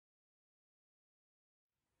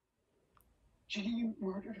You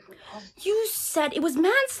murdered her husband. You said it was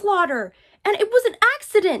manslaughter, and it was an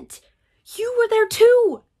accident. You were there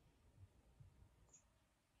too.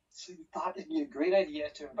 So you thought it'd be a great idea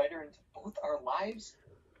to invite her into both our lives?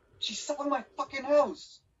 She's selling my fucking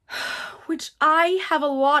house. Which I have a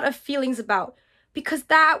lot of feelings about, because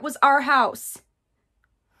that was our house.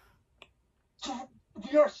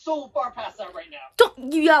 We are so far past that right now.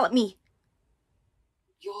 Don't you yell at me.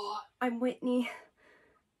 I'm Whitney.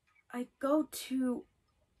 I go to,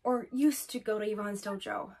 or used to go to Yvonne's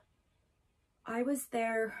dojo. I was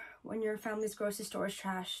there when your family's grocery store was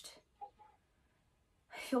trashed.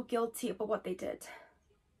 I feel guilty about what they did.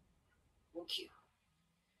 Thank you.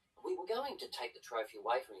 We were going to take the trophy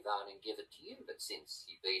away from Yvonne and give it to you, but since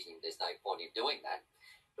you beat him, there's no point in doing that.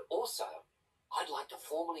 But also, I'd like to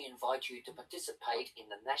formally invite you to participate in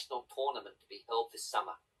the national tournament to be held this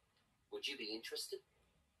summer. Would you be interested?